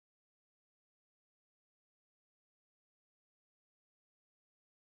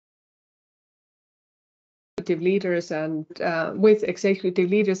leaders and with executive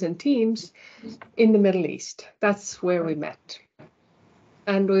leaders and teams in the Middle East. That's where we met.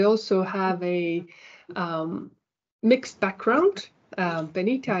 And we also have a mixed background.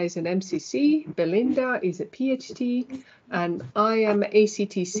 Benita is an MCC, Belinda is a PhD, and I am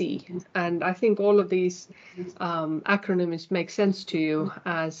ACTC. And I think all of these acronyms make sense to you,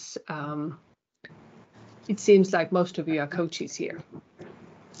 as it seems like most of you are coaches here.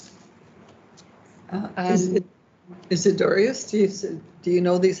 Is it Dorius? Do you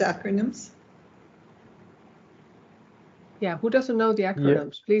know these acronyms? Yeah, who doesn't know the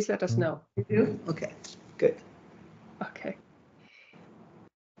acronyms? Yeah. Please let us know. You do? Okay, good. Okay.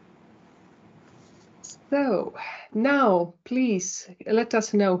 So now, please let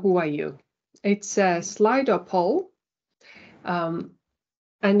us know, who are you? It's a Slido poll.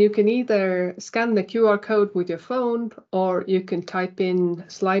 And you can either scan the QR code with your phone, or you can type in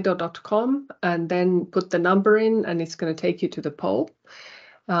slido.com and then put the number in, and it's going to take you to the poll.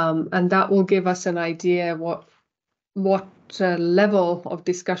 And that will give us an idea what level of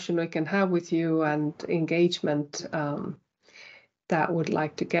discussion we can have with you and engagement that would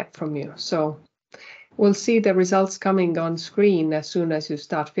like to get from you. So we'll see the results coming on screen as soon as you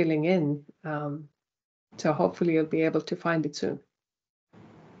start filling in. So hopefully you'll be able to find it soon.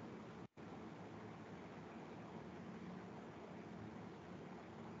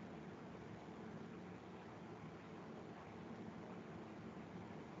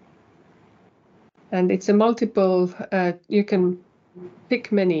 And it's a multiple, you can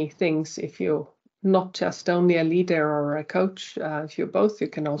pick many things if you're not just only a leader or a coach. If you're both, you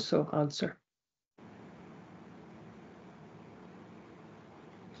can also answer.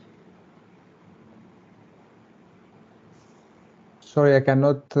 Sorry, I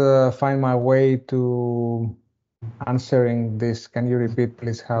cannot find my way to answering this. Can you repeat,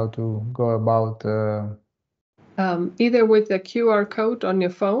 please, how to go about? Either with the QR code on your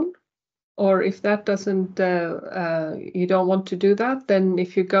phone, or if that doesn't, you don't want to do that, then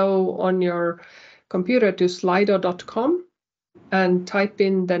if you go on your computer to slido.com and type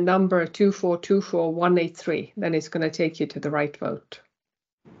in the number 2424183, then it's going to take you to the right vote.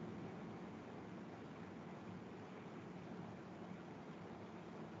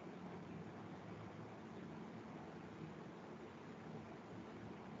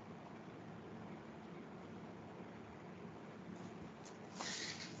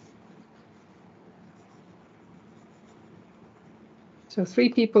 So 3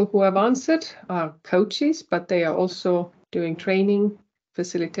 people who have answered are coaches, but they are also doing training,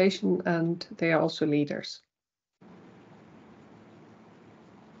 facilitation, and they are also leaders.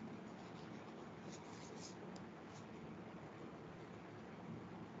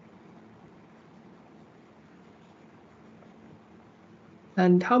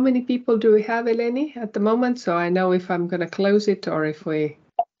 And how many people do we have, Eleni, at the moment? So I know if I'm going to close it or if we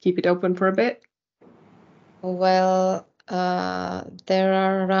keep it open for a bit. Well, there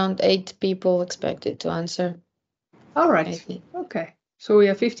are around 8 people expected to answer. All right. Okay. So we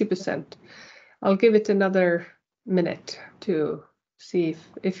are 50%. I'll give it another minute to see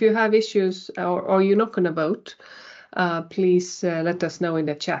if you have issues or you're not going to vote, please let us know in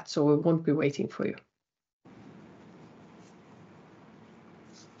the chat so we won't be waiting for you.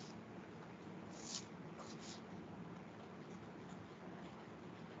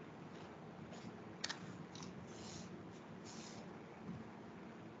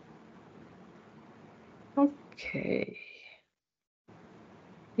 Okay.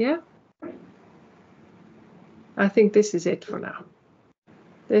 Yeah. I think this is it for now.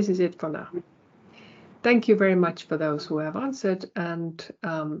 This is it for now. Thank you very much for those who have answered, and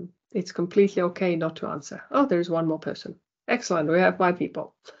it's completely okay not to answer. Oh, there's one more person. Excellent. We have 5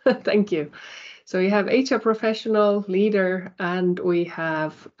 people. Thank you. So you have HR professional, leader, and we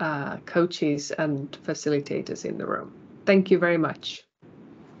have coaches and facilitators in the room. Thank you very much.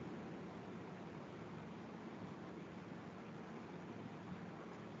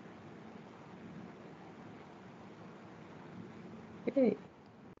 Okay.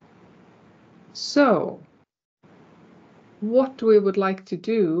 So what we would like to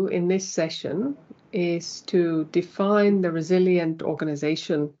do in this session is to define the resilient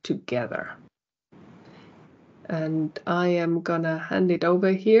organization together. And I am going to hand it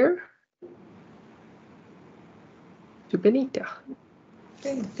over here to Benita.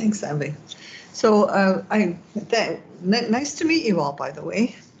 Okay, thanks, Abby. So nice to meet you all, by the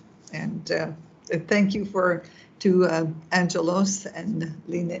way. And thank you to Angelos and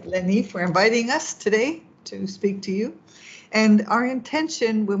Lenny for inviting us today to speak to you. And our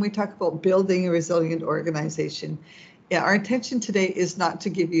intention when we talk about building a resilient organization, our intention today is not to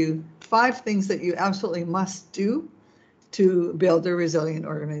give you 5 things that you absolutely must do to build a resilient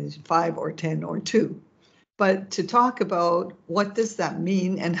organization, 5 or 10 or 2. But to talk about what does that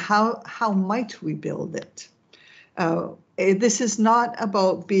mean and how might we build it? This is not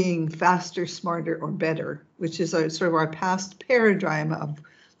about being faster, smarter, or better, which is sort of our past paradigm of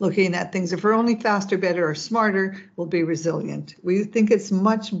looking at things. If we're only faster, better, or smarter, we'll be resilient. We think it's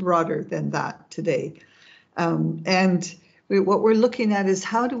much broader than that today. What we're looking at is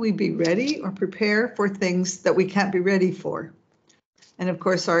how do we be ready or prepare for things that we can't be ready for? And of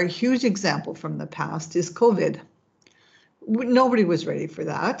course, our huge example from the past is COVID. Nobody was ready for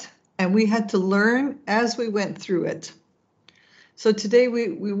that, and we had to learn as we went through it. So today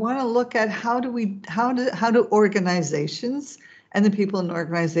we want to look at how do organizations and the people in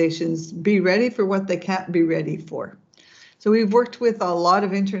organizations be ready for what they can't be ready for. So we've worked with a lot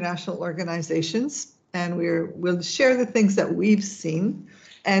of international organizations, and we'll share the things that we've seen.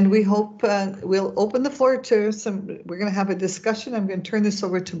 And we hope we'll open the floor to we're going to have a discussion. I'm going to turn this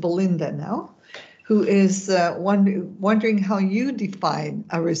over to Belinda now, who is wondering how you define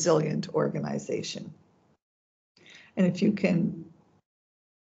a resilient organization. And if you can,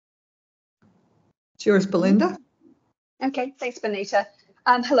 it's yours, Belinda. Okay, thanks, Benita.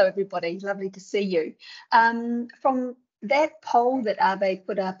 Hello, everybody. Lovely to see you. From that poll that Ave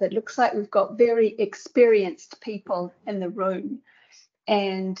put up, it looks like we've got very experienced people in the room.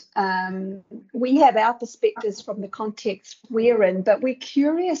 And we have our perspectives from the context we're in, but we're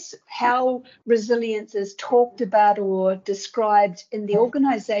curious how resilience is talked about or described in the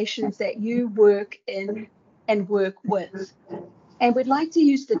organizations that you work in and work with. And we'd like to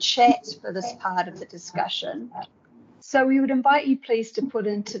use the chat for this part of the discussion. So we would invite you, please, to put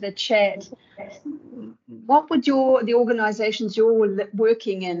into the chat, what would the organizations you're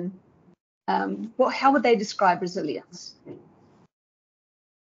working in, how would they describe resilience?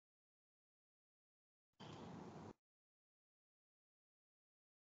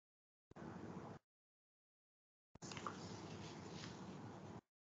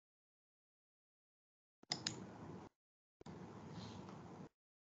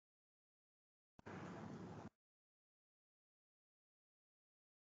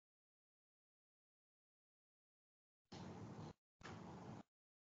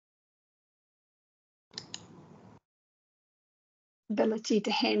 Ability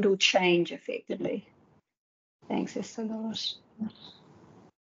to handle change effectively. Thanks, Estelos.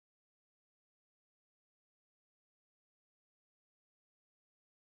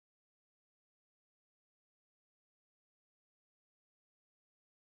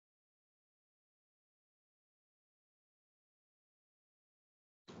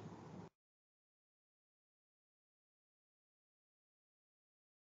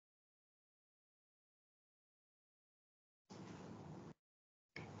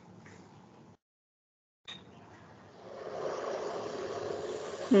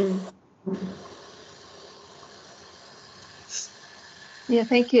 Yeah,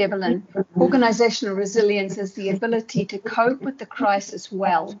 thank you, Evelyn. Organizational resilience is the ability to cope with the crisis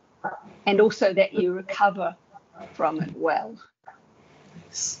well, and also that you recover from it well.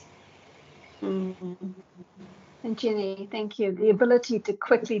 And Jenny, thank you. The ability to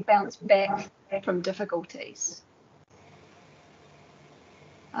quickly bounce back from difficulties.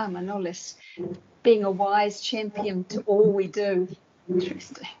 Manolis, being a wise champion to all we do.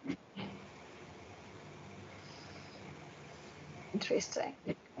 Interesting.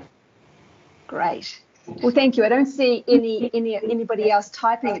 Great. Well, thank you. I don't see anybody else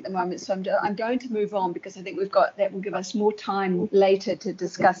typing at the moment, so I'm going to move on because I think that will give us more time later to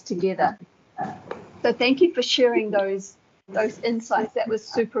discuss together. So thank you for sharing those insights. That was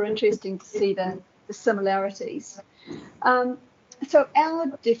super interesting to see the similarities. So our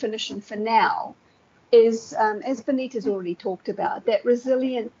definition for now is, as Benita's already talked about, that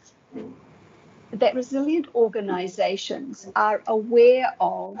resilient organizations are aware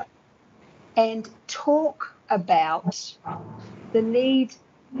of and talk about the need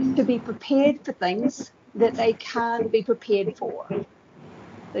to be prepared for things that they can't be prepared for.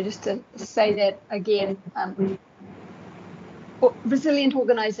 So just to say that again, resilient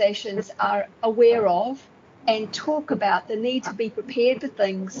organizations are aware of and talk about the need to be prepared for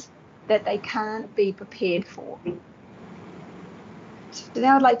things that they can't be prepared for. So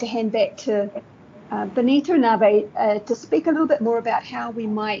now I'd like to hand back to Benita and Ave to speak a little bit more about how we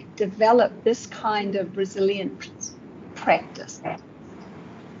might develop this kind of resilience practice.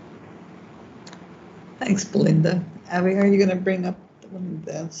 Thanks, Belinda. Ave, are you going to bring up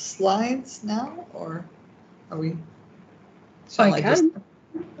the slides now, or are we? I can.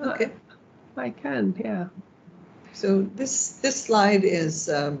 Okay. I can, yeah. So this slide is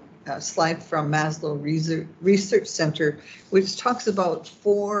slide from Maslow Research Center, which talks about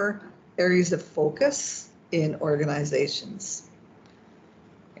 4 areas of focus in organizations.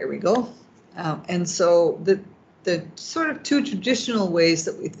 Here we go. And so the sort of 2 traditional ways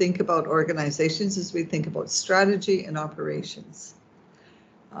that we think about organizations is we think about strategy and operations.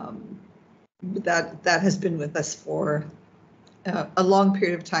 That has been with us for a long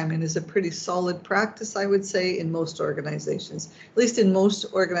period of time and is a pretty solid practice, I would say, in most organizations, at least in most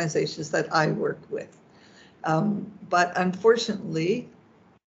organizations that I work with. But unfortunately,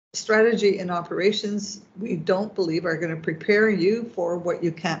 strategy and operations, we don't believe are going to prepare you for what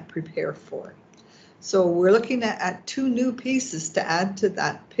you can't prepare for. So we're looking at 2 new pieces to add to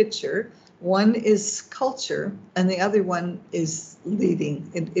that picture. One is culture, and the other one is leading,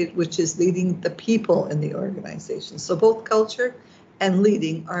 which is leading the people in the organization. So both culture and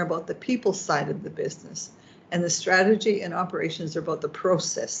leading are about the people side of the business, and the strategy and operations are about the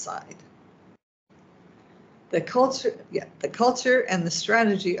process side. The culture and the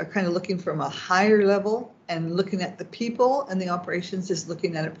strategy are kind of looking from a higher level, and looking at the people, and the operations is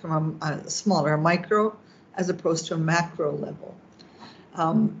looking at it from a smaller, micro, as opposed to a macro level.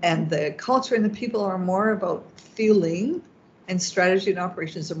 And the culture and the people are more about feeling, and strategy and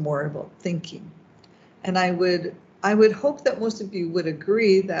operations are more about thinking. And I would hope that most of you would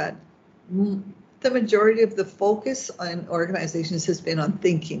agree that the majority of the focus on organizations has been on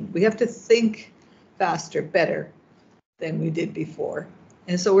thinking. We have to think faster, better than we did before.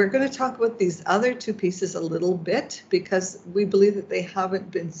 And so we're going to talk about these other 2 pieces a little bit, because we believe that they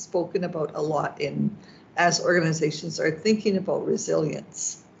haven't been spoken about a lot as organizations are thinking about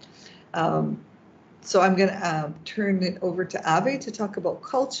resilience. So I'm going to turn it over to Ave to talk about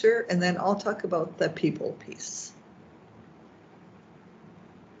culture, and then I'll talk about the people piece.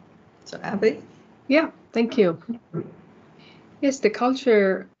 So Ave? Yeah, thank you. Yes, the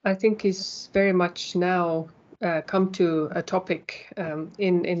culture, I think, is very much now come to a topic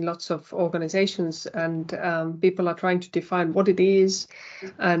in lots of organizations, and people are trying to define what it is,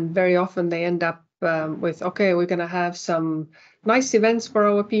 and very often they end up with, okay, we're going to have some nice events for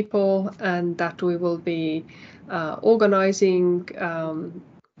our people, and that we will be organizing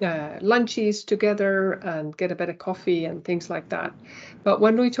lunches together and get a better coffee and things like that. But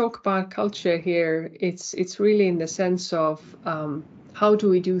when we talk about culture here, it's really in the sense of how do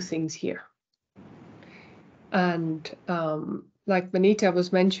we do things here? And like Benita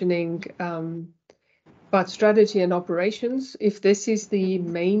was mentioning about strategy and operations, if this is the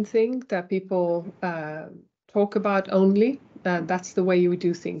main thing that people talk about only, that's the way we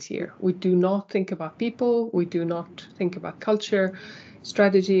do things here. We do not think about people. We do not think about culture.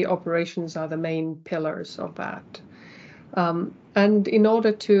 Strategy, operations are the main pillars of that. And in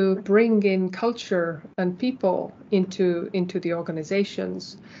order to bring in culture and people into the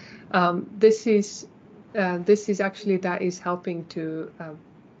organizations, this is actually that is helping to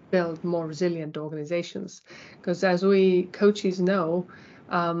build more resilient organizations. Because as we coaches know,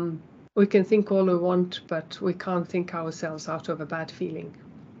 we can think all we want, but we can't think ourselves out of a bad feeling.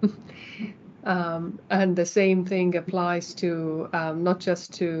 And the same thing applies to not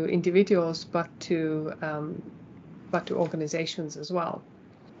just to individuals, but to organizations as well.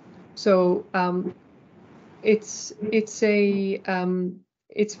 So it's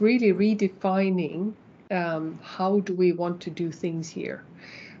really redefining how do we want to do things here.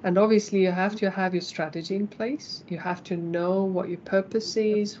 And obviously you have to have your strategy in place. You have to know what your purpose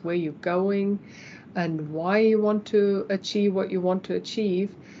is, where you're going, and why you want to achieve what you want to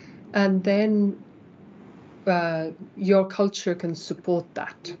achieve. And then your culture can support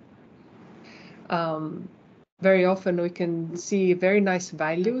that. Very often we can see very nice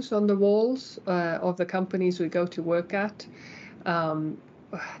values on the walls of the companies we go to work at.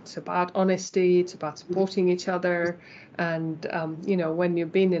 It's about honesty, it's about supporting each other. And, you know, when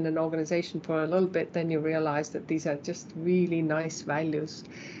you've been in an organization for a little bit, then you realize that these are just really nice values.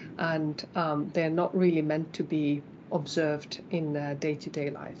 And they're not really meant to be observed in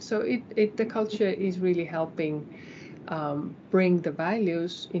day-to-day life. So the culture is really helping bring the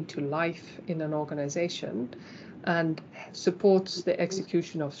values into life in an organization and supports the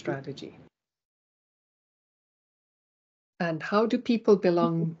execution of strategy. And how do people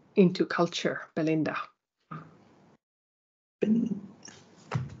belong into culture, Belinda?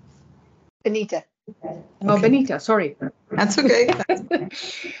 Benita. Oh, Benita, sorry. That's okay.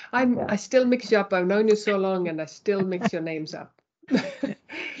 I still mix you up. I've known you so long and I still mix your names up.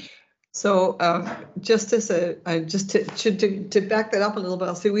 So just as to back that up a little bit,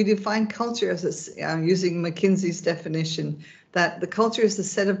 I'll say we define culture as using McKinsey's definition, that the culture is the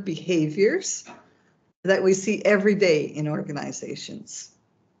set of behaviors that we see every day in organizations.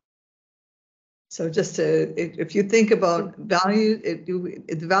 So just if you think about value,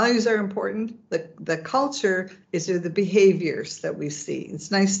 the values are important. The culture is the behaviors that we see.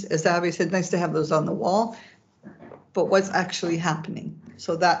 It's nice, as Abby said, nice to have those on the wall, but what's actually happening?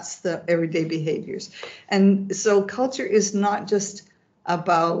 So that's the everyday behaviors. And so culture is not just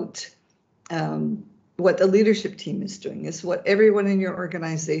about what the leadership team is doing, it's what everyone in your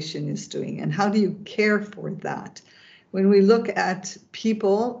organization is doing. And how do you care for that? When we look at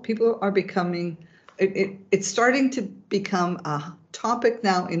people are becoming, it's starting to become a topic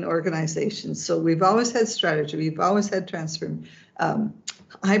now in organizations. So we've always had strategy, we've always had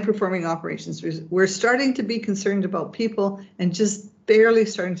high-performing operations. We're starting to be concerned about people and just barely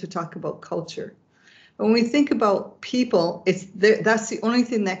starting to talk about culture. When we think about people, that's the only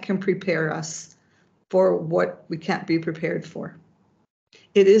thing that can prepare us for what we can't be prepared for.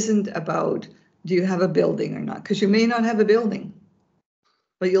 It isn't about, do you have a building or not? Because you may not have a building,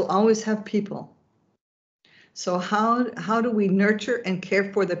 but you'll always have people. So how do we nurture and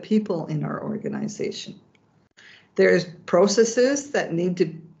care for the people in our organization? There's processes that need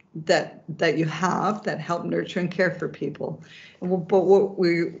to that you have that help nurture and care for people. But what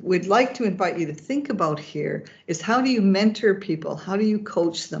we'd like to invite you to think about here is, how do you mentor people? How do you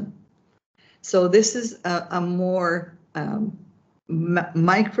coach them? So this is a more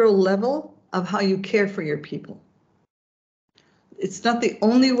micro level of how you care for your people. It's not the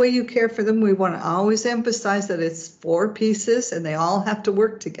only way you care for them. We want to always emphasize that it's 4 pieces and they all have to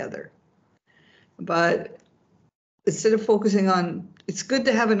work together. But instead of focusing on, it's good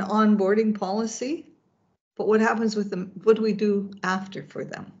to have an onboarding policy, but what happens with them? What do we do after for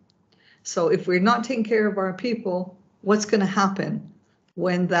them? So if we're not taking care of our people, what's going to happen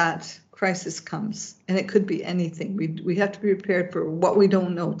when that crisis comes? And it could be anything. We have to be prepared for what we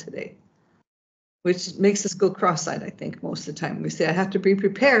don't know today, which makes us go cross-eyed, I think, most of the time. We say, I have to be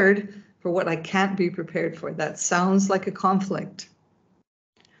prepared for what I can't be prepared for. That sounds like a conflict.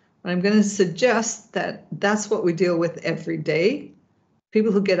 But I'm going to suggest that that's what we deal with every day.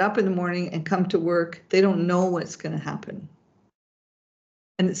 People who get up in the morning and come to work, they don't know what's going to happen.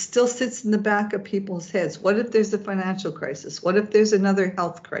 And it still sits in the back of people's heads. What if there's a financial crisis? What if there's another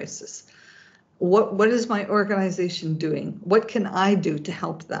health crisis? What is my organization doing? What can I do to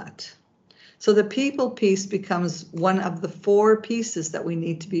help that? So the people piece becomes one of the 4 pieces that we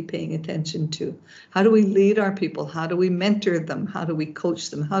need to be paying attention to. How do we lead our people? How do we mentor them? How do we coach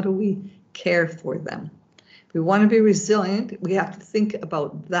them? How do we care for them? If we want to be resilient, we have to think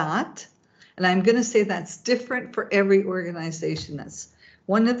about that. And I'm going to say that's different for every organization. That's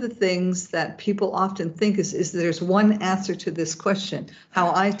one of the things that people often think is there's one answer to this question,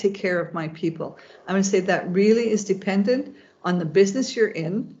 how I take care of my people. I'm going to say that really is dependent on the business you're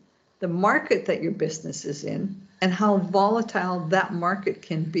in, the market that your business is in, and how volatile that market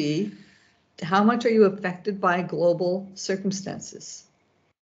can be. How much are you affected by global circumstances?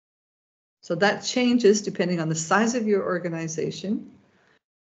 So that changes depending on the size of your organization,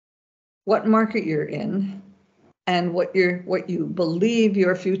 what market you're in, and what you believe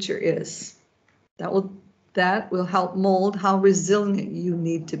your future is. That will help mold how resilient you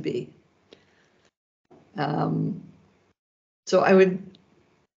need to be. So I would,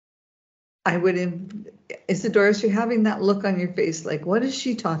 Isidoris, you're having that look on your face like, what is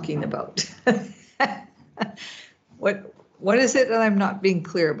she talking about? What is it that I'm not being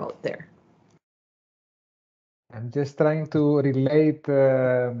clear about there? I'm just trying to relate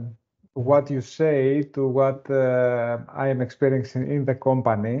what you say to what I am experiencing in the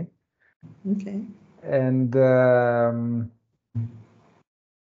company. Okay. And I'm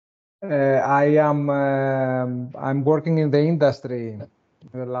working in the industry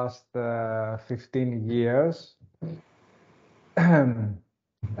the last 15 years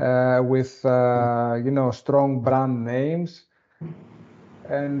with strong brand names,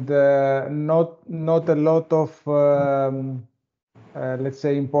 and not a lot of let's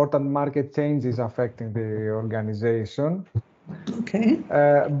say important market changes affecting the organization. Okay.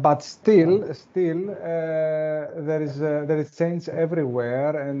 But still there is change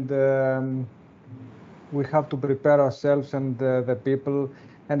everywhere, and we have to prepare ourselves and the people.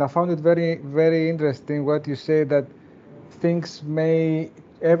 And I found it very, very interesting what you say, that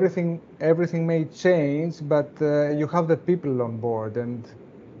everything may change, but you have the people on board, and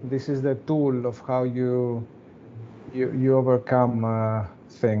this is the tool of how you overcome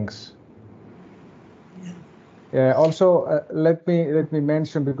things. Also, let me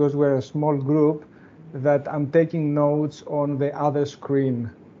mention, because we're a small group, that I'm taking notes on the other screen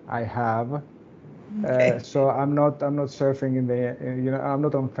I have. Okay. So I'm not surfing in the I'm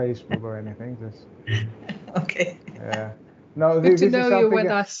not on Facebook or anything. Just, okay. yeah. No, Good this to is know you something. with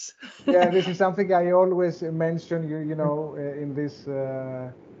us. Yeah, this is something I always mention. In these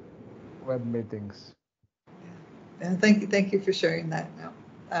web meetings. And thank you for sharing that now.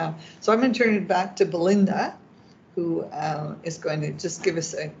 So I'm going to turn it back to Belinda, who is going to just give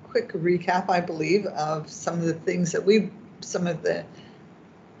us a quick recap, I believe, of some of the things that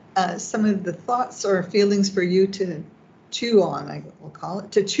some of the thoughts or feelings for you to chew on, I will call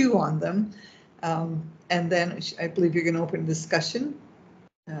it, to chew on them. And then I believe you're going to open discussion,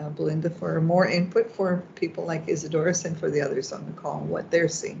 Belinda, for more input for people like Isidorus and for the others on the call, what they're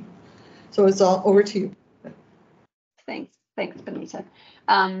seeing. So it's all over to you. Thanks, Benita.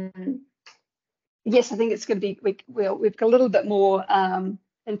 Yes, I think it's going to be, we've got a little bit more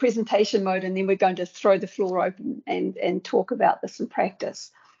in presentation mode, and then we're going to throw the floor open and talk about this in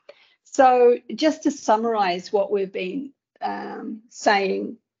practice. So just to summarize what we've been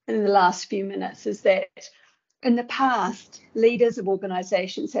saying in the last few minutes is that in the past, leaders of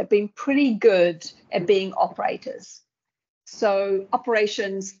organizations have been pretty good at being operators. So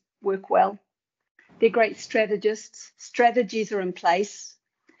operations work well. They're great strategists. Strategies are in place,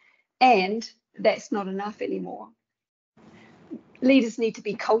 and that's not enough anymore. Leaders need to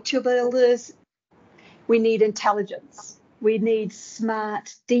be culture builders. We need intelligence. We need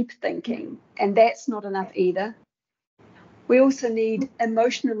smart, deep thinking, and that's not enough either. We also need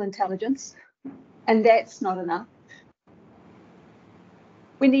emotional intelligence, and that's not enough.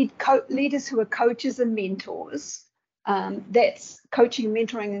 We need leaders who are coaches and mentors. That's coaching,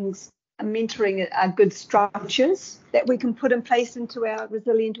 mentoring are good structures that we can put in place into our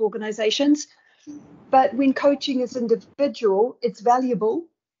resilient organizations. But when coaching is individual, it's valuable.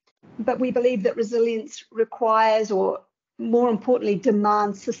 But we believe that resilience requires, or more importantly,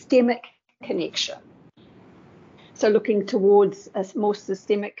 demands systemic connection. So looking towards a more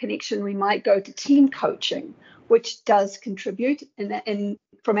systemic connection, we might go to team coaching, which does contribute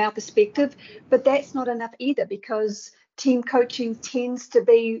from our perspective, but that's not enough either, because team coaching tends to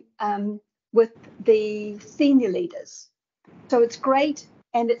be with the senior leaders. So it's great,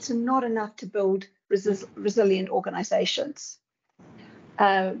 and it's not enough to build resilient organizations.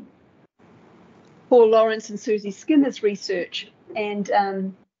 Paul Lawrence and Susie Skinner's research, and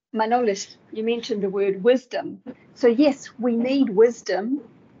Manolis, you mentioned the word wisdom. So yes, we need wisdom,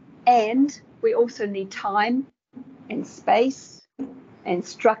 and we also need time and space and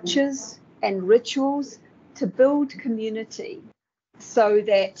structures and rituals to build community so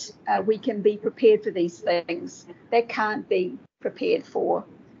that we can be prepared for these things that can't be prepared for.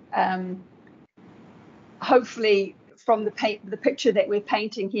 Hopefully, from the picture that we're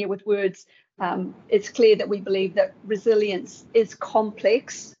painting here with words, it's clear that we believe that resilience is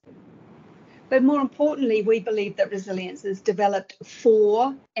complex. But more importantly, we believe that resilience is developed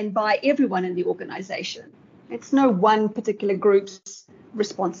for and by everyone in the organization. It's no one particular group's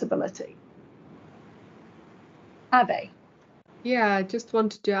responsibility. Ave. Yeah, I just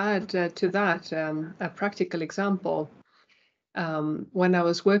wanted to add to that a practical example. When I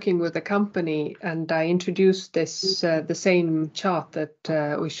was working with a company and I introduced this, the same chart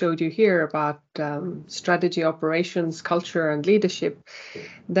that we showed you here about strategy, operations, culture, and leadership,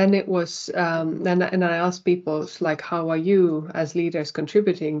 then it was, and I asked people, like, how are you as leaders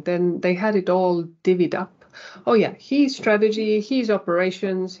contributing? Then they had it all divvied up. Oh yeah, he's strategy, he's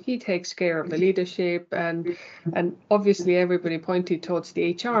operations, he takes care of the leadership, and obviously everybody pointed towards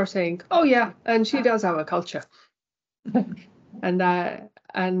the HR saying, oh yeah, and she does our culture. And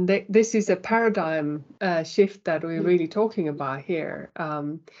this is a paradigm shift that we're really talking about here.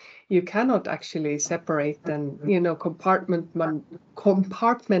 You cannot actually separate and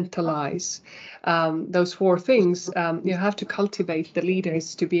compartmentalize those four things. You have to cultivate the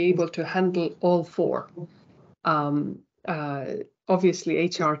leaders to be able to handle all four. Obviously,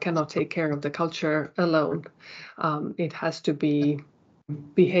 HR cannot take care of the culture alone. It has to be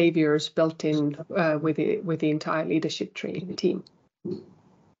behaviors built in with the entire leadership team.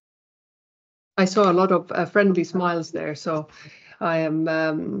 I saw a lot of friendly smiles there, so I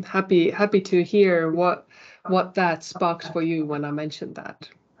am happy to hear what that sparks for you when I mentioned that.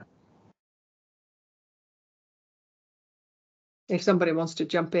 If somebody wants to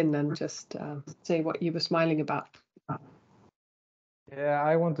jump in and just say what you were smiling about. Yeah,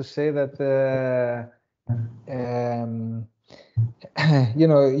 I want to say that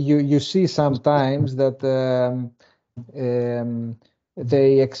you see sometimes that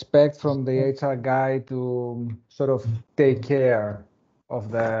they expect from the HR guy to sort of take care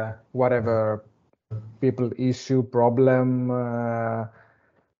of the whatever people issue problem,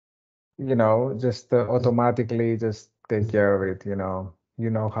 just automatically just take care of it, you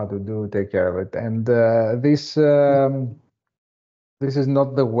know how to take care of it. And this this is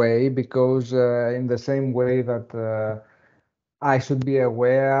not the way, because in the same way that I should be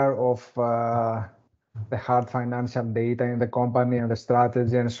aware of the hard financial data in the company and the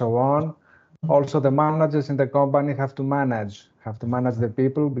strategy and so on, also the managers in the company have to manage the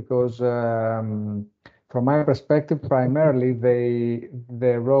people, because from my perspective, primarily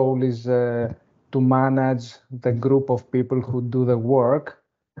their role is to manage the group of people who do the work,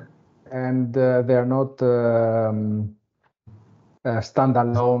 and they are not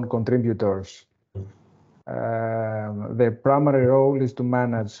standalone contributors. Their primary role is to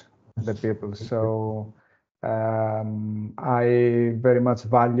manage the people. So I very much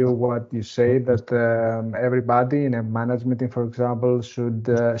value what you say, that everybody in a management team, for example,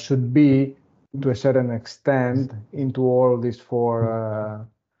 should be to a certain extent into all these four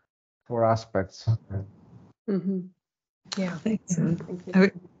aspects. Mm-hmm. Yeah. Thanks. Thank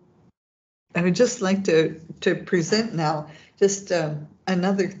you. I would just like to present now just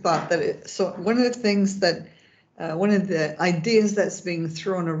another thought so one of the things that one of the ideas that's being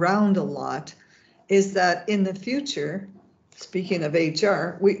thrown around a lot is that in the future, speaking of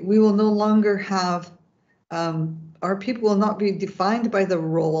HR, we will no longer have our people will not be defined by the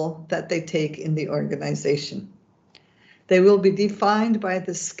role that they take in the organization. They will be defined by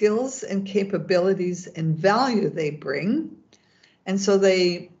the skills and capabilities and value they bring. And so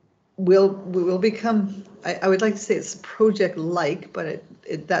we will become, I would like to say it's project-like, but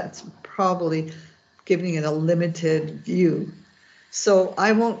that's probably giving it a limited view. So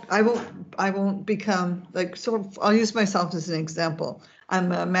I won't become like, so I'll use myself as an example.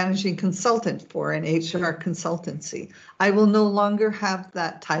 I'm a managing consultant for an HR consultancy. I will no longer have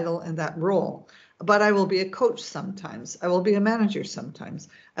that title and that role, but I will be a coach sometimes. I will be a manager sometimes.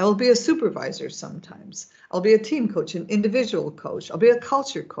 I will be a supervisor sometimes. I'll be a team coach, an individual coach. I'll be a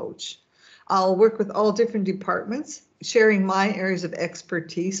culture coach. I'll work with all different departments, sharing my areas of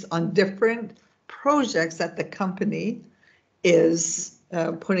expertise on different projects that the company is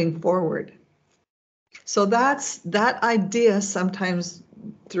putting forward. So that idea sometimes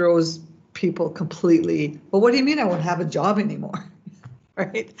throws people completely, well, what do you mean I won't have a job anymore?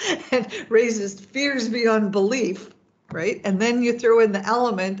 Right? And raises fears beyond belief, right? And then you throw in the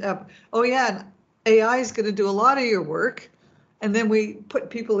element of, oh yeah, AI is going to do a lot of your work. And then we put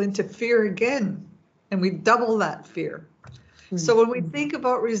people into fear again, and we double that fear. So when we think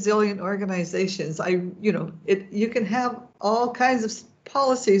about resilient organizations, you can have all kinds of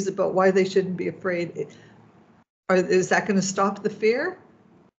policies about why they shouldn't be afraid. Is that going to stop the fear?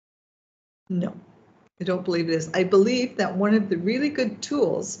 No, I don't believe it is. I believe that one of the really good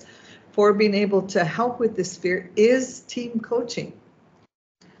tools for being able to help with this fear is team coaching.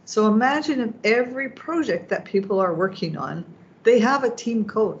 So imagine if every project that people are working on, they have a team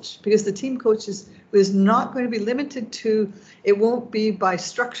coach, because the team coach is not going to be limited to, it won't be by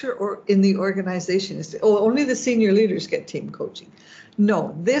structure or in the organization. It's, only the senior leaders get team coaching.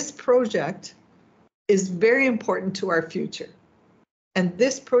 No, this project is very important to our future. And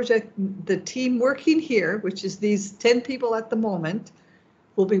this project, the team working here, which is these 10 people at the moment,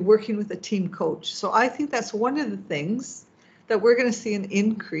 will be working with a team coach. So I think that's one of the things that we're going to see an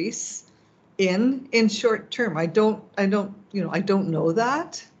increase in short term. I don't know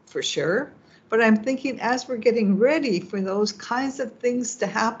that for sure, but I'm thinking as we're getting ready for those kinds of things to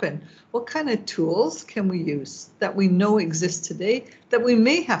happen, what kind of tools can we use that we know exist today that we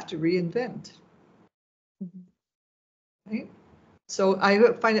may have to reinvent? Right? So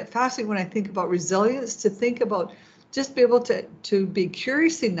I find it fascinating when I think about resilience, to think about just be able to be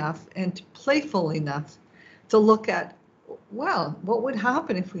curious enough and playful enough to look at, well, what would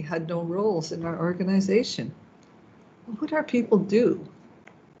happen if we had no roles in our organization? What would our people do?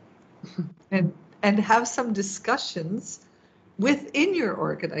 And have some discussions within your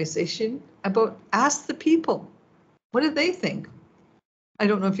organization about, ask the people, what do they think? I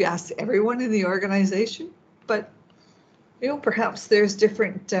don't know if you asked everyone in the organization, but perhaps there's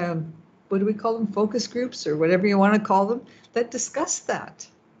different, what do we call them, focus groups or whatever you want to call them, that discuss that,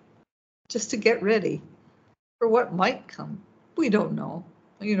 just to get ready for what might come. We don't know.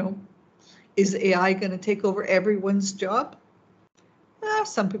 Is AI going to take over everyone's job?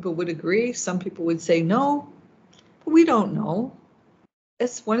 Some people would agree. Some people would say no, but we don't know.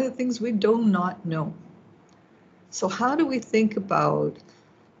 It's one of the things we do not know. So how do we think about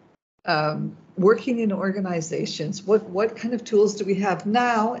working in organizations? What kind of tools do we have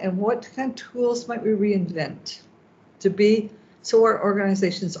now, and what kind of tools might we reinvent so our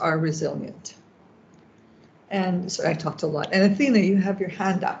organizations are resilient? And so I talked a lot. And Athena, you have your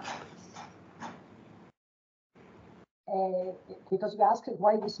hand up. Because you asked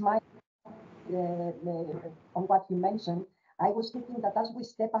why you smile on what you mentioned, I was thinking that as we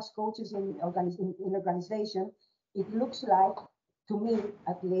step as coaches in organization, it looks like, to me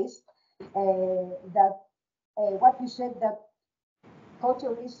at least, that what you said, that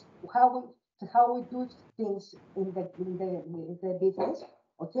culture is how we do things in the business.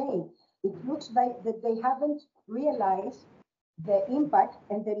 Okay, it looks like that they haven't realized the impact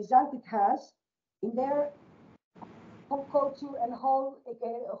and the result it has in their whole culture and whole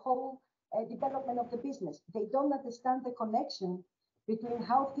development of the business. They don't understand the connection between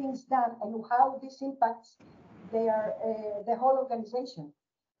how things done and how this impacts the whole organization.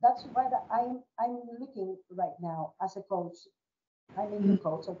 That's what I'm looking right now as a coach. I'm a new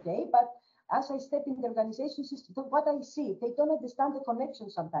coach, okay, but as I step in the organizations, what I see, they don't understand the connection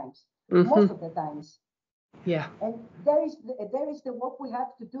sometimes, most of the times. Yeah. And there is the work we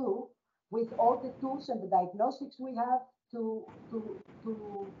have to do with all the tools and the diagnostics we have to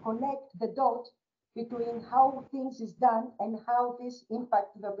connect the dot between how things is done and how this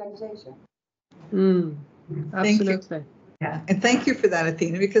impacts the organization. Absolutely. Yeah, and thank you for that,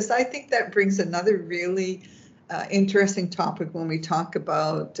 Athena, because I think that brings another really interesting topic when we talk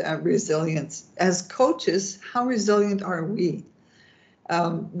about resilience. As coaches, how resilient are we?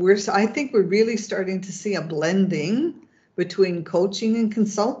 I think we're really starting to see a blending between coaching and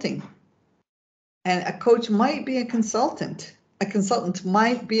consulting. And a coach might be a consultant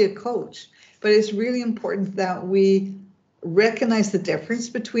might be a coach, but it's really important that we recognize the difference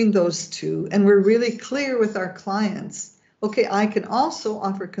between those two, and we're really clear with our clients. Okay, I can also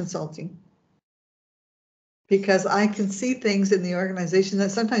offer consulting because I can see things in the organization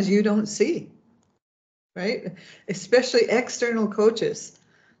that sometimes you don't see, right? Especially external coaches.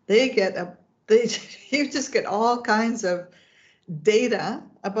 You just get all kinds of data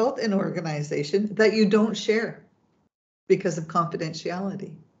about an organization that you don't share because of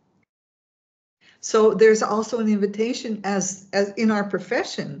confidentiality. So there's also an invitation as in our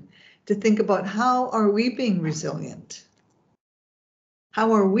profession to think about how are we being resilient?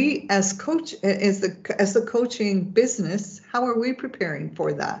 How are we as the coaching business, how are we preparing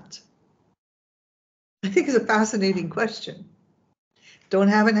for that? I think it's a fascinating question. Don't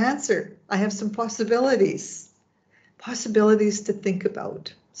have an answer. I have some possibilities to think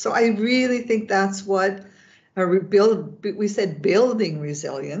about. So I really think that's what we said, building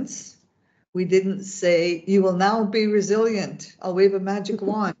resilience. We didn't say you will now be resilient. I'll wave a magic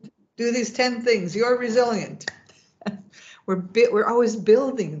wand. Do these 10 things. You're resilient. We're always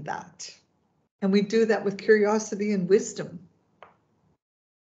building that. And we do that with curiosity and wisdom.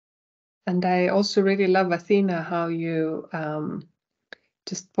 And I also really love, Athena, how you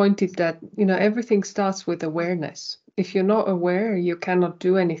just pointed that, everything starts with awareness. If you're not aware, you cannot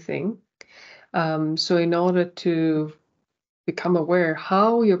do anything. So in order to become aware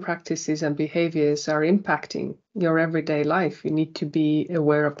how your practices and behaviors are impacting your everyday life, you need to be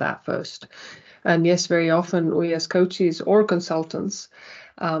aware of that first. And yes, very often we as coaches or consultants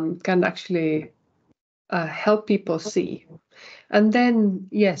can actually help people see. And then,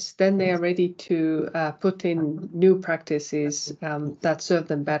 yes, then they are ready to put in new practices that serve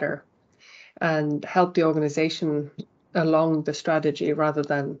them better and help the organization along the strategy, rather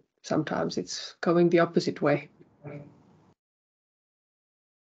than sometimes it's going the opposite way.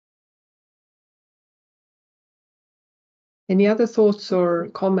 Any other thoughts or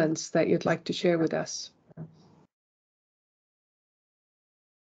comments that you'd like to share with us?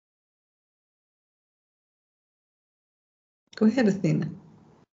 Go ahead, Athena.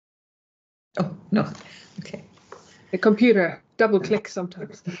 Oh, no. Okay. The computer double clicks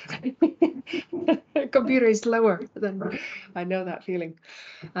sometimes. The computer is slower than I know that feeling.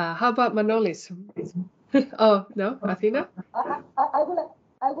 How about Manolis? Oh, no, Athena? I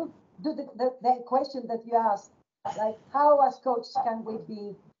will do the question that you asked, like how as coaches can we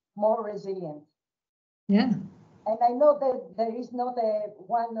be more resilient? Yeah. And I know that there is not a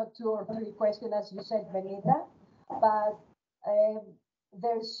 1 or 2 or 3 questions, as you said, Benita, but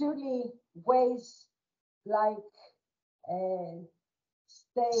there's surely ways like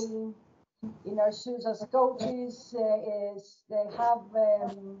staying in our shoes as coaches, they have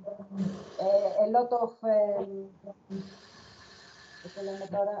a lot of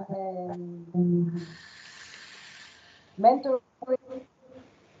mentoring,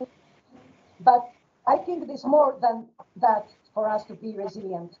 but I think there's more than that for us to be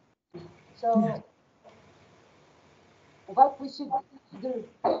resilient. So what we should do?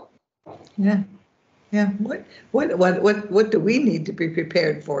 Yeah. Yeah. What do we need to be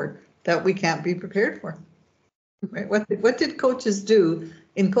prepared for that we can't be prepared for? Right? What did coaches do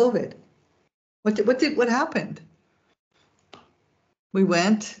in COVID? What happened? We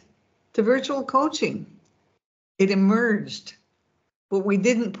went to virtual coaching. It emerged, but we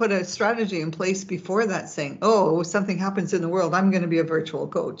didn't put a strategy in place before that saying, oh, if something happens in the world, I'm going to be a virtual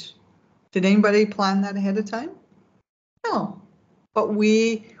coach. Did anybody plan that ahead of time? No, but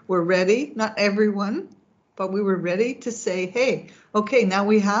we were ready, not everyone, but we were ready to say, hey, okay, now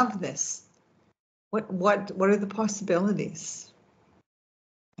we have this. What are the possibilities,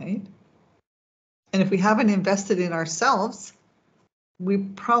 right? And if we haven't invested in ourselves, we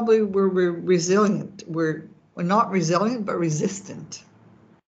probably were resilient. We're not resilient, but resistant,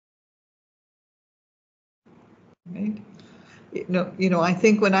 right? You know, I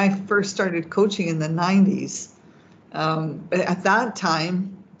think when I first started coaching in the 90s, at that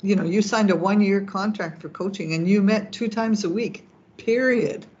time, you know, you signed a 1-year contract for coaching and you met 2 times a week,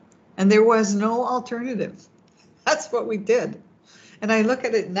 period. And there was no alternative. That's what we did. And I look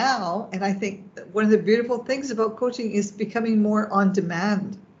at it now and I think that one of the beautiful things about coaching is becoming more on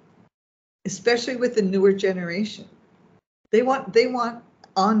demand, especially with the newer generation. They want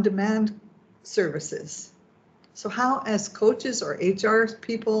on demand services. So how, as coaches or HR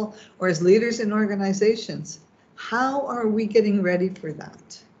people or as leaders in organizations, how are we getting ready for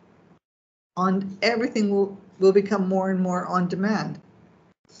that? Everything will become more and more on demand.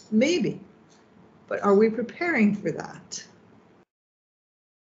 Maybe, but are we preparing for that?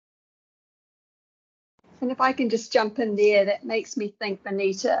 And if I can just jump in there, that makes me think,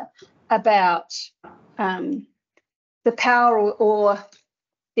 Benita, about the power or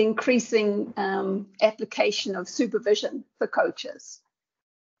the increasing application of supervision for coaches.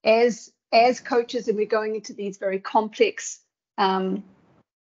 As coaches, and we're going into these very complex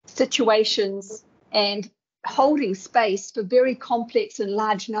situations and holding space for very complex and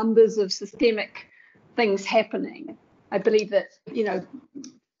large numbers of systemic things happening, I believe that, you know,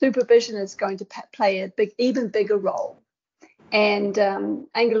 supervision is going to play a even bigger role. And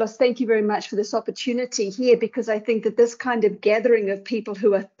Angelos, thank you very much for this opportunity here, because I think that this kind of gathering of people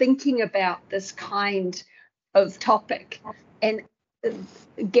who are thinking about this kind of topic and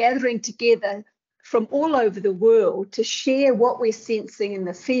gathering together from all over the world to share what we're sensing in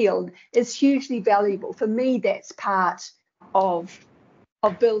the field is hugely valuable. For me, that's part of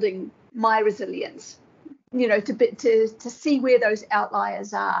building my resilience. You know, to see where those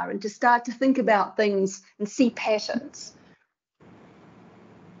outliers are and to start to think about things and see patterns.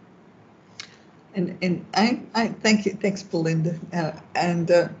 And I thank you. Thanks, Belinda. And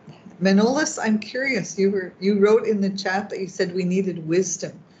Manolis, I'm curious. You wrote in the chat that you said we needed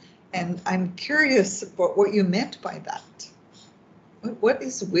wisdom, and I'm curious about what you meant by that. What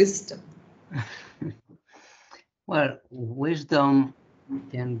is wisdom? Well, wisdom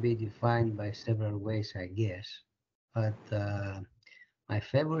can be defined by several ways, I guess, but my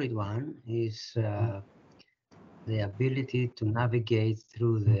favorite one is the ability to navigate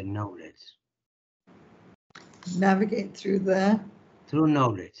through the knowledge. Navigate through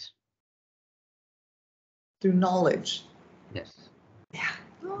knowledge. Through knowledge. Yes. Yeah.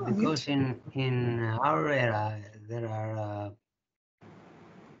 Oh, because in our era there are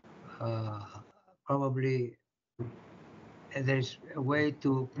probably there's a way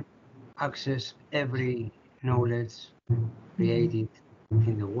to access every knowledge created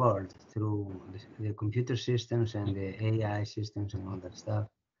in the world through the computer systems and the AI systems and all that stuff.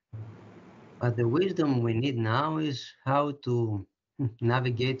 But the wisdom we need now is how to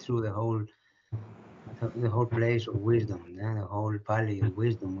navigate through the whole place of wisdom, the whole valley of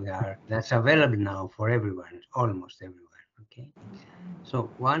wisdom that's available now for everyone, almost everyone. Okay, so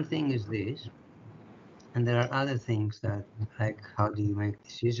one thing is this, and there are other things that, like, how do you make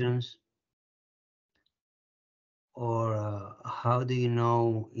decisions, or how do you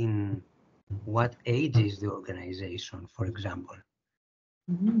know in what age is the organization, for example.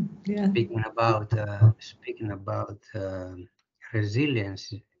 Yeah. Speaking about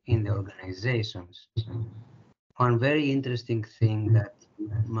resilience in the organizations, one very interesting thing that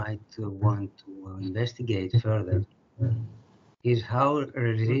you might want to investigate further is how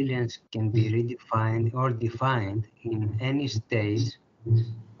resilience can be redefined or defined in any stage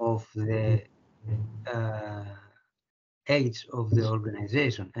of the age of the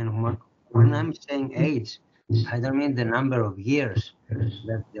organization. And when I'm saying age, I don't mean the number of years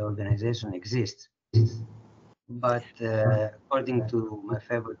that the organization exists. But according to my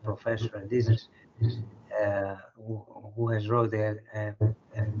favorite professor, who has wrote a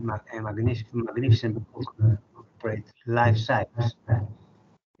magnificent book, Corporate Life Cycles,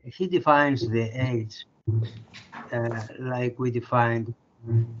 he defines the age like we defined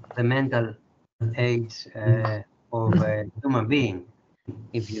the mental age of a human being.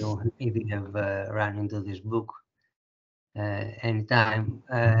 If you have run into this book, anytime.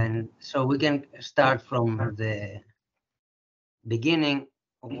 And so we can start from the beginning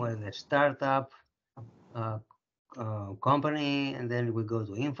with the startup company, and then we go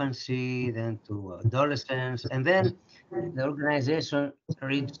to infancy, then to adolescence, and then the organization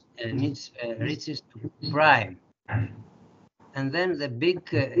reaches to prime. And then the big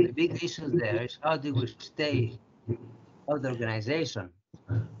issue there is how do we stay, how the organization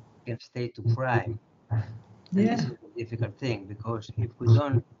can stay to prime. And this is a difficult thing, because if we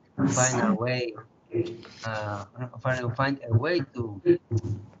don't find our way, find a way to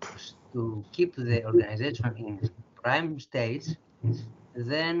keep the organization in prime stage,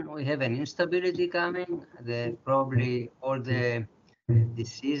 then we have an instability coming. Probably all the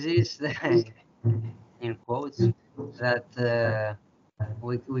diseases, in quotes, that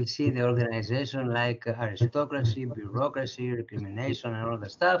we see the organization like aristocracy, bureaucracy, recrimination, and all the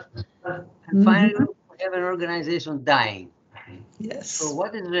stuff. And finally, we have an organization dying. Yes. So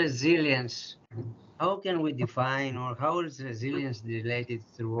what is resilience? How can we define, or how is resilience related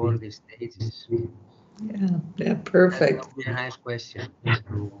through all these stages? Yeah, perfect. That would be a nice question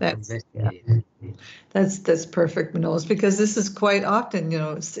to That's investigate. That's perfect, Manolis, because this is quite often,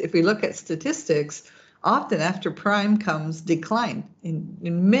 if we look at statistics, often after prime comes decline in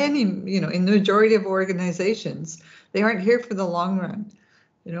many, in the majority of organizations. They aren't here for the long run.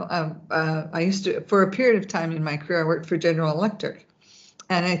 I used to, for a period of time in my career, I worked for General Electric.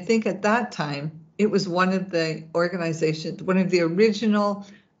 And I think at that time, it was one of the organizations, one of the original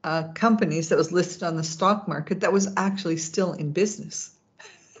companies that was listed on the stock market that was actually still in business.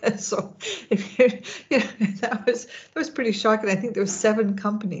 So that was pretty shocking. I think there were 7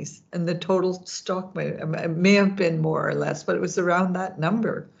 companies, and the total stock may have been more or less, but it was around that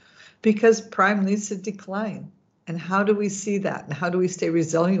number, because prime needs to decline. And how do we see that? And how do we stay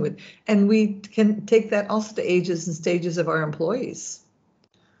resilient with? And we can take that also to ages and stages of our employees.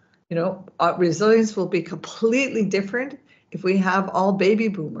 Resilience will be completely different if we have all baby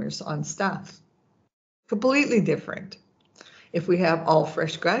boomers on staff. Completely different if we have all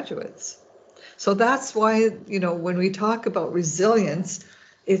fresh graduates. So that's why, when we talk about resilience,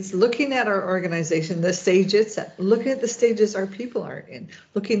 it's looking at our organization, the stage it's at, looking at the stages our people are in,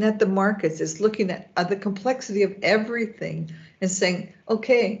 looking at the markets, it's looking at the complexity of everything and saying,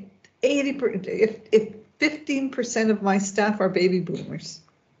 okay, 80%, if 15% of my staff are baby boomers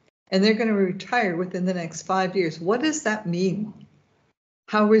and they're going to retire within the next 5 years, what does that mean?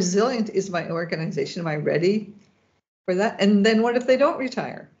 How resilient is my organization? Am I ready for that? And then what if they don't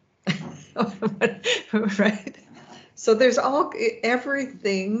retire? Right? So there's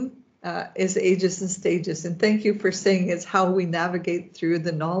everything is ages and stages. And thank you for saying it's how we navigate through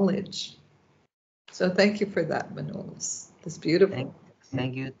the knowledge. So thank you for that, Manolis. It's beautiful.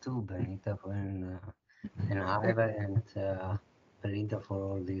 Thank you too, Benita, and Iva, and Belinda, for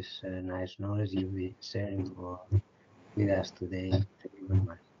all this nice knowledge you've been sharing with us today. Thank you very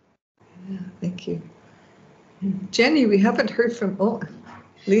much. Yeah, thank you. Jenny, we haven't heard from,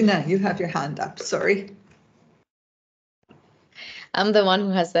 Lena, you have your hand up, sorry. I'm the one who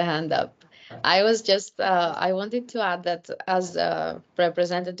has the hand up. I was just, I wanted to add that as a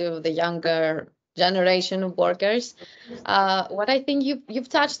representative of the younger generation of workers, what I think you've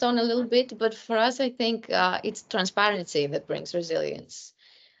touched on a little bit, but for us, I think it's transparency that brings resilience.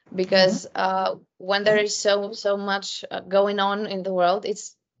 Because when there is so much going on in the world,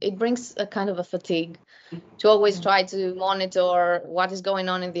 it brings a kind of a fatigue to always try to monitor what is going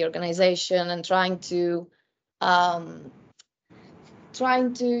on in the organization and trying to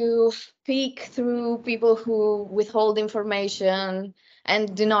peek through people who withhold information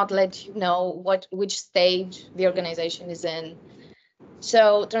and do not let you know which stage the organization is in.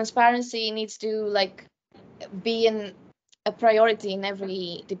 So transparency needs to be a priority in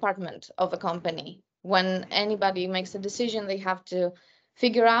every department of a company. When anybody makes a decision, they have to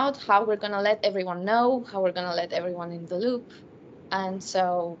figure out how we're going to let everyone know, how we're going to let everyone in the loop. And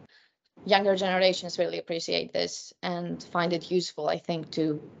so younger generations really appreciate this and find it useful, I think,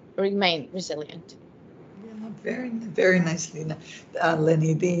 to remain resilient. Yeah, very, very nice, Lena.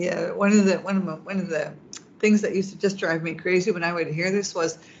 Lenny, one of the things that used to just drive me crazy when I would hear this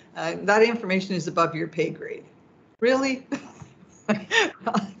was that information is above your pay grade. Really?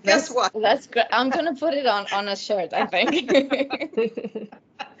 Guess what? That's great. I'm going to put it on a shirt, I think.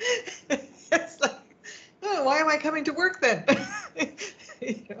 It's like, why am I coming to work then?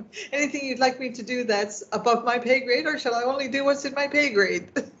 Anything you'd like me to do that's above my pay grade, or shall I only do what's in my pay grade?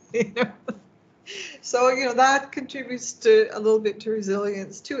 So, that contributes to a little bit to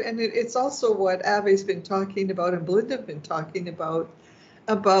resilience too. And it's also what Ave's been talking about and Belinda have been talking about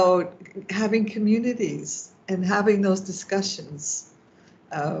having communities. and having those discussions.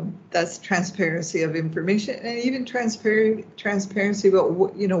 That's transparency of information, and even transparency about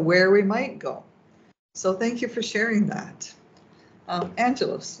where we might go. So thank you for sharing that.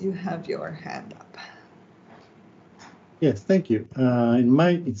 Angelos, you have your hand up. Yes, thank you.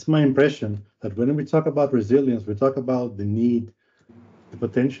 It's my impression that when we talk about resilience, we talk about the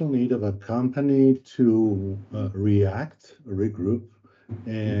potential need of a company to react, regroup,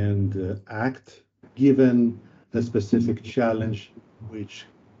 and act given a specific challenge, which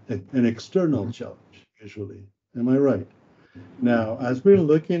an external challenge usually. Am I right? Now, as we're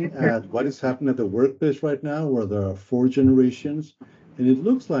looking at what is happening at the workplace right now, where there are 4 generations, and it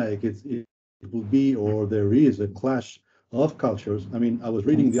looks like it will be, or there is, a clash of cultures. I mean, I was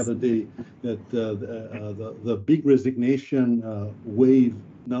reading the other day that the big resignation wave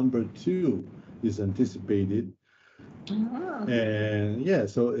number 2 is anticipated. And yeah,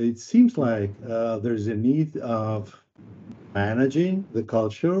 so it seems like there's a need of managing the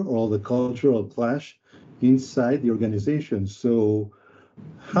culture or the cultural clash inside the organization. So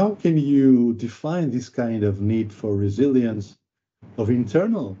how can you define this kind of need for resilience, of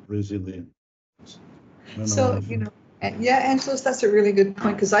internal resilience? So, yeah, Angelos, that's a really good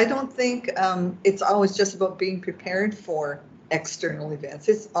point, because I don't think it's always just about being prepared for external events.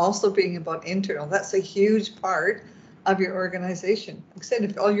 It's also being about internal. That's a huge part of your organization. Like I said,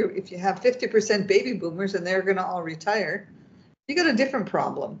 if you have 50% baby boomers and they're going to all retire, you got a different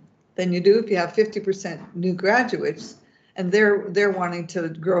problem than you do if you have 50% new graduates and they're wanting to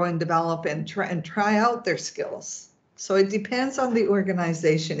grow and develop and try out their skills. So it depends on the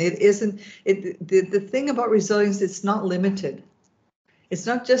organization. It isn't the thing about resilience, it's not limited. It's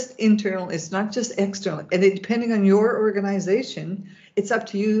not just internal, it's not just external. And depending on your organization, it's up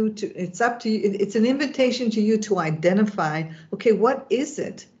to you. It's an invitation to you to identify, okay, what is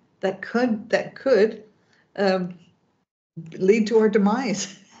it that could lead to our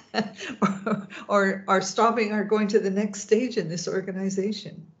demise or stopping our going to the next stage in this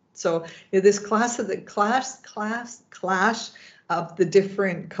organization. So this clash of the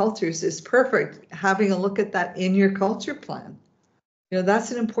different cultures is perfect. Having a look at that in your culture plan,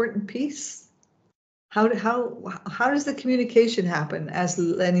 that's an important piece. How does the communication happen? As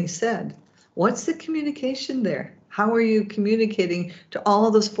Lenny said, what's the communication there? How are you communicating to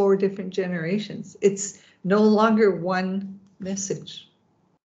all those 4 different generations? It's no longer one message,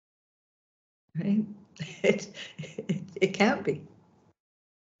 right? It can't be.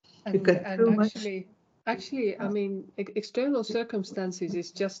 Actually, I mean, external circumstances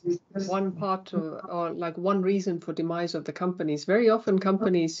is just one part or like one reason for demise of the companies. Very often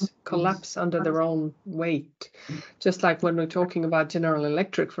companies collapse under their own weight. Just like when we're talking about General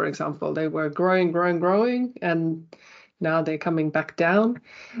Electric, for example, they were growing, and now they're coming back down.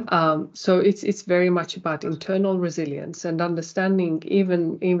 So it's very much about internal resilience and understanding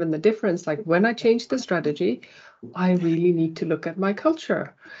even the difference. Like when I change the strategy, I really need to look at my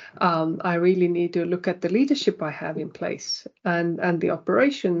culture. I really need to look at the leadership I have in place and the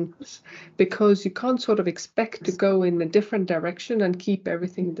operations, because you can't sort of expect to go in a different direction and keep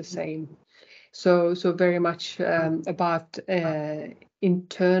everything the same. So very much about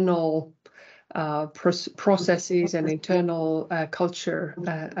internal processes and internal culture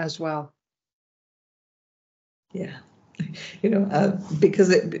as well. Yeah.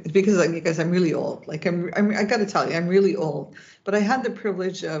 Because I'm really old. Like I got to tell you, I'm really old. But I had the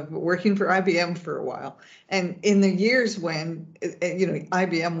privilege of working for IBM for a while, and in the years when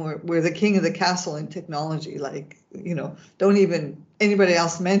IBM were the king of the castle in technology. Like don't even anybody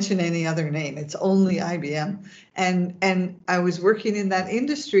else mention any other name. It's only IBM. And I was working in that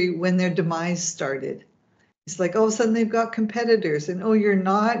industry when their demise started. It's like all of a sudden they've got competitors, and you're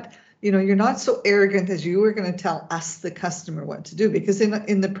not so arrogant as you were going to tell us, the customer, what to do. Because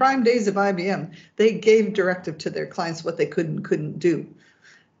in the prime days of IBM, they gave directive to their clients what they could and couldn't do.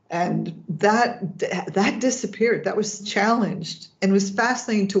 And that disappeared. That was challenged. And it was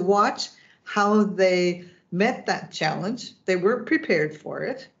fascinating to watch how they met that challenge. They weren't prepared for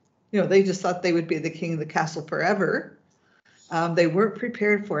it. They just thought they would be the king of the castle forever. They weren't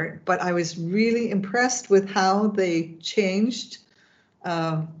prepared for it. But I was really impressed with how they changed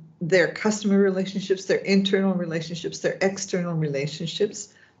their customer relationships, their internal relationships, their external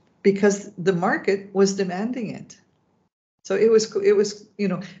relationships, because the market was demanding it. So it was,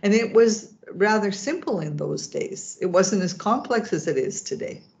 and it was rather simple in those days. It wasn't as complex as it is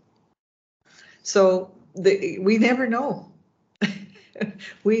today. So we never know.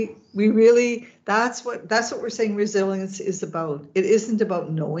 we really, that's what we're saying resilience is about. It isn't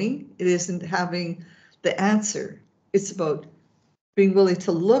about knowing. It isn't having the answer. It's about being willing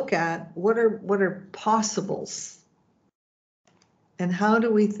to look at what are possibles. And how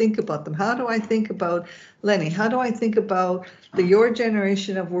do we think about them? How do I think about, Lenny, how do I think about your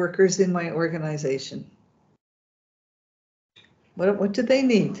generation of workers in my organization? What do they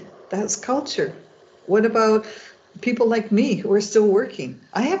need? That's culture. What about people like me who are still working?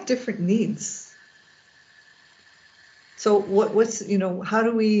 I have different needs. So what's, how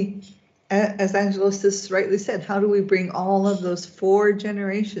do we, as Angelos has rightly said, how do we bring all of those 4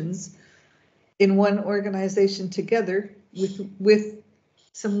 generations in one organization together with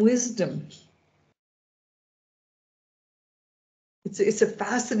some wisdom? It's a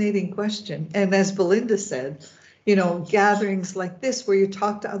fascinating question. And as Belinda said, gatherings like this where you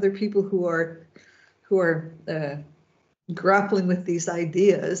talk to other people who are grappling with these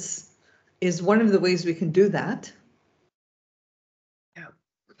ideas is one of the ways we can do that. Yeah,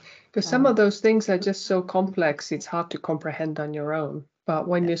 because some of those things are just so complex, it's hard to comprehend on your own. But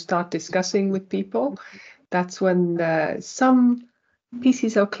when you start discussing with people, that's when some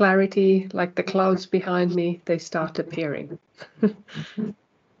pieces of clarity, like the clouds behind me, they start appearing.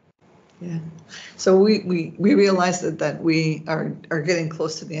 Yeah. So we realize that we are getting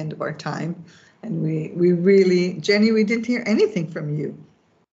close to the end of our time, and we really, Jenny, we didn't hear anything from you.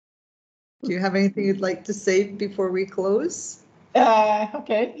 Do you have anything you'd like to say before we close?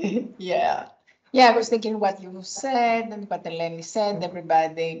 Okay. Yeah. I was thinking what you said and what Eleni said,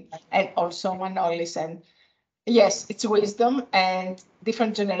 everybody, and also Manoli said. Yes, it's wisdom and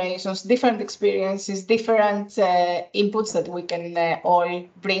different generations, different experiences, different inputs that we can all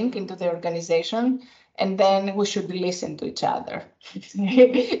bring into the organization. And then we should listen to each other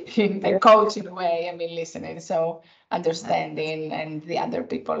in a coaching way. I mean, listening, so understanding and the other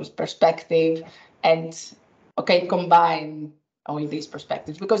people's perspective, and combine all these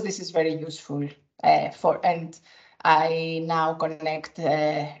perspectives, because this is very useful and I now connect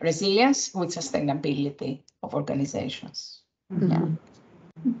resilience with sustainability of organizations. Mm-hmm. Yeah.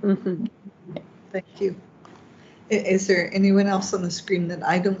 Mm-hmm. Thank you. Is there anyone else on the screen that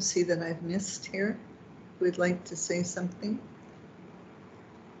I don't see that I've missed here who would like to say something?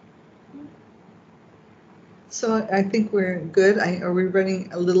 So I think we're good. Are we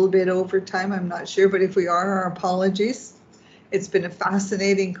running a little bit over time? I'm not sure, but if we are, our apologies. It's been a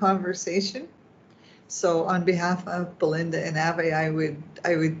fascinating conversation. So on behalf of Belinda and Ave, I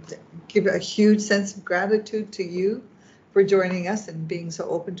would give a huge sense of gratitude to you for joining us and being so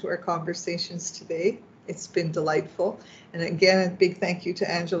open to our conversations today. It's been delightful. And again, a big thank you to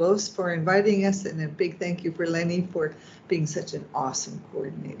Angelos for inviting us, and a big thank you for Lenny for being such an awesome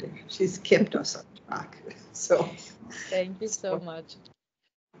coordinator. She's kept us on track. So Thank you so much.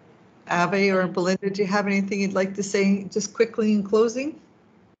 Ave or Belinda, do you have anything you'd like to say just quickly in closing?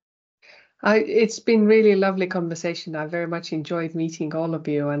 It's been really lovely conversation. I very much enjoyed meeting all of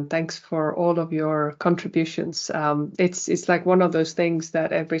you, and thanks for all of your contributions. It's like one of those things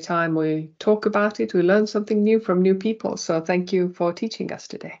that every time we talk about it, we learn something new from new people. So thank you for teaching us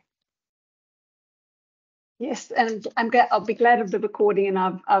today. Yes, and I'll be glad of the recording,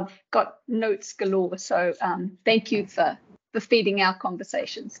 and I've got notes galore. So thank you for feeding our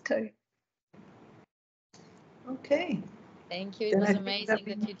conversations too. Okay. Thank you. It was amazing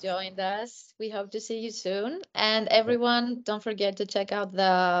that you joined us. We hope to see you soon. And everyone, don't forget to check out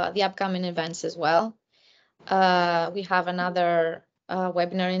the upcoming events as well. We have another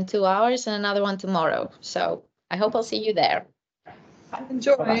webinar in 2 hours and another one tomorrow. So I hope I'll see you there.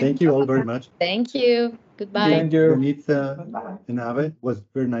 Enjoy. Thank you all very much. Thank you. Goodbye. Thank you. Benita and Ave, was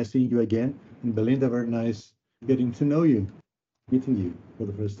very nice seeing you again. And Belinda, very nice getting to know you, meeting you for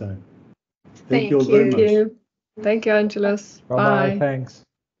the first time. Thank you all very much. Thank you, Angelos. Bye-bye. Thanks.